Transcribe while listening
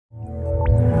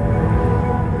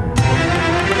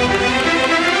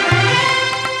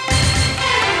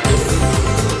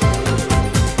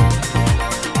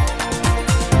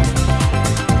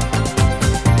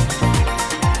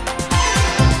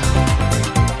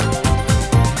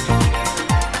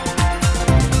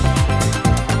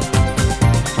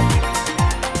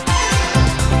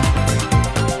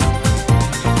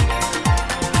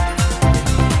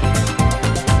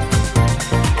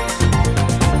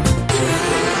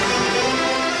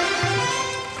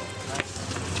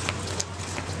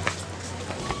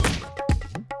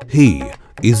He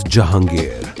is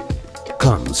Jahangir,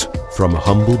 comes from a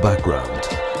humble background,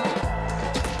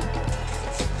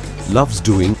 loves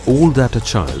doing all that a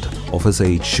child of his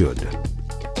age should.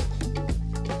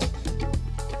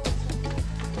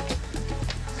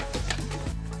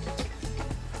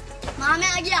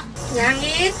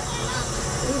 Jahangir,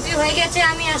 রুটি হয়ে গেছে,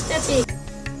 আমি আসতেছি।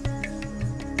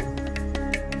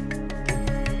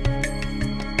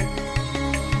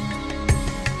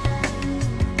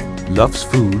 Loves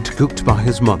food cooked by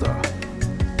his mother.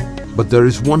 But there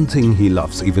is one thing he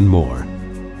loves even more.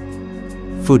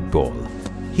 Football.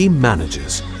 He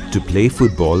manages to play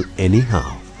football anyhow.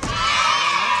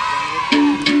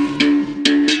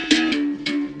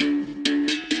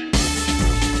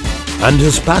 And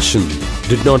his passion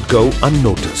did not go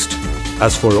unnoticed.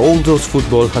 As for all those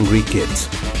football-hungry kids,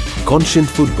 Conscient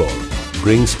Football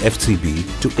brings FCB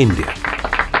to India.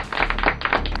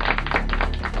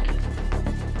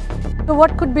 So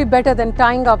what could be better than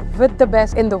tying up with the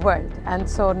best in the world? And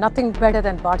so nothing better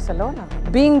than Barcelona.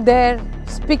 Being there,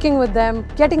 speaking with them,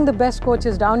 getting the best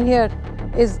coaches down here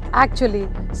is actually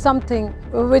something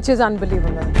which is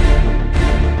unbelievable.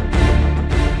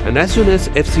 And as soon as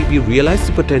FCB realized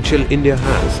the potential India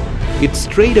has, it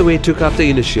straight away took up the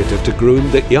initiative to groom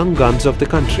the young guns of the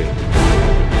country.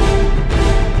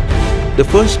 The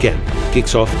first camp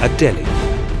kicks off at Delhi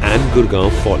and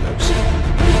Gurgaon follows.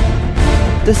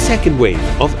 The second wave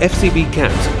of FCB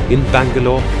camps in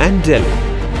Bangalore and Delhi.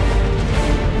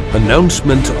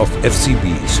 Announcement of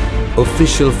FCB's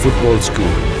official football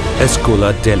school, Escola,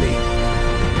 Delhi.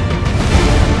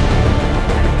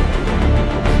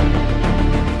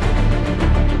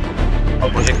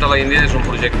 El projecte a l'Índia és un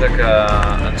projecte que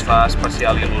ens fa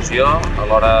especial il·lusió,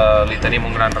 alhora li tenim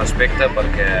un gran respecte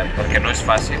perquè no és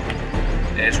fàcil.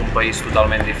 És un país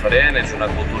totalment diferent, és una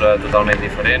cultura totalment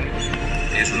diferent,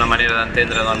 és una manera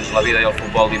d'entendre la vida i el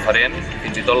futbol diferent,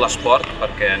 fins i tot l'esport,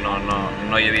 perquè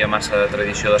no hi havia massa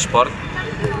tradició d'esport.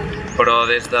 Però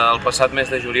des del passat mes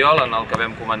de juliol, en el que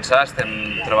vam començar, estem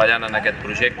treballant en aquest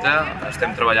projecte,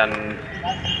 estem treballant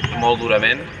molt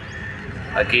durament.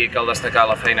 Aquí cal destacar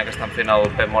la feina que estan fent el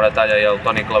Pep Moratalla i el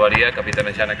Toni Claveria,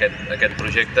 capitanejant aquest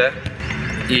projecte.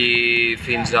 I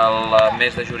fins al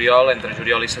mes de juliol, entre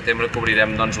juliol i setembre,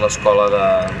 cobrirem l'escola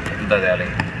de Delhi.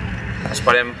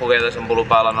 Esperem poder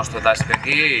desenvolupar la nostra tasca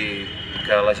aquí i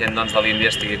que la gent de l'Índia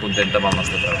estigui contenta amb el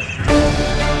nostre treball.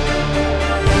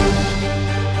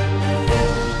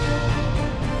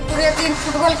 पूरे दिन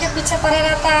football के पीछे पड़े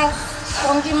रहता है,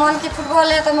 उनकी मन की फुटबॉल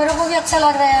है तो मेरे को भी अच्छा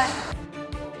लग रहा है।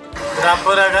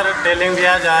 प्रॉपर अगर ट्रेनिंग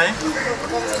दिया जाए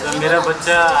तो मेरा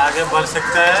बच्चा आगे बढ़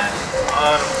सकता है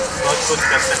और बहुत कुछ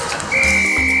कर सकता है.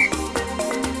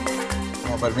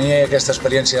 Per mi aquesta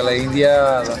experiència a l'Índia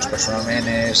personalment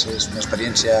és una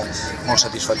experiència molt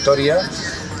satisfactòria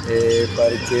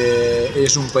perquè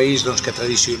és un país que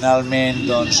tradicionalment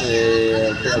el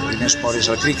primer esport és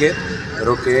el críquet,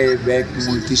 però que veig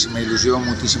moltíssima il·lusió,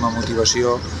 moltíssima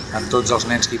motivació en tots els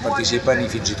nens que hi participen i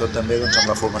fins i tot també amb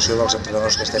la formació dels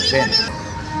entrenadors que estem fent.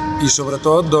 I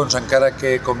sobretot, encara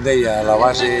que, com deia, la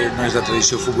base no és de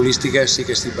tradició futbolística, sí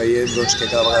que estic veient que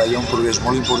cada vegada hi ha un progrés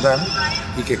molt important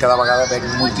i que cada vegada veig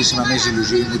moltíssima més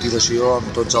il·lusió i motivació amb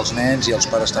tots els nens i els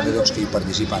pares també que hi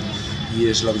participen. I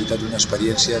és la veritat una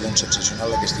experiència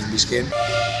sensacional la que estic visquent.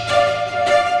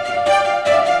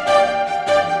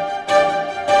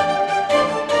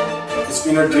 It's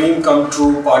been a dream come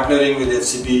true partnering with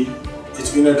FCB.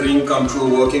 It's been a dream come true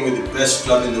working with the best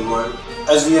club in the world.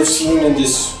 As we have seen in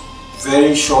this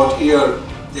very short year,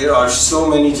 there are so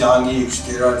many Jahangirs,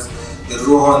 there are the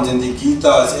Rohans and the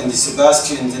Geetas and the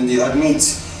Sebastians and the Harmeets.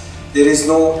 There is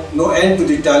no end to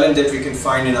the talent that we can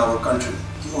find in our country.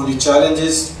 The only challenge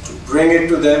is to bring it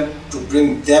to them, to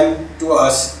bring them to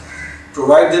us,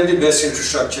 provide them the best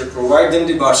infrastructure, provide them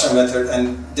the Barsha method,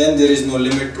 and then there is no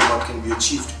limit to what can be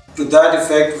achieved. To that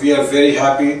effect, we are very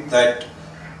happy that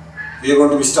we are going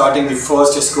to be starting the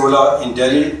first Escola in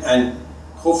Delhi and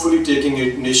hopefully taking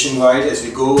it nationwide as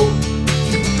we go.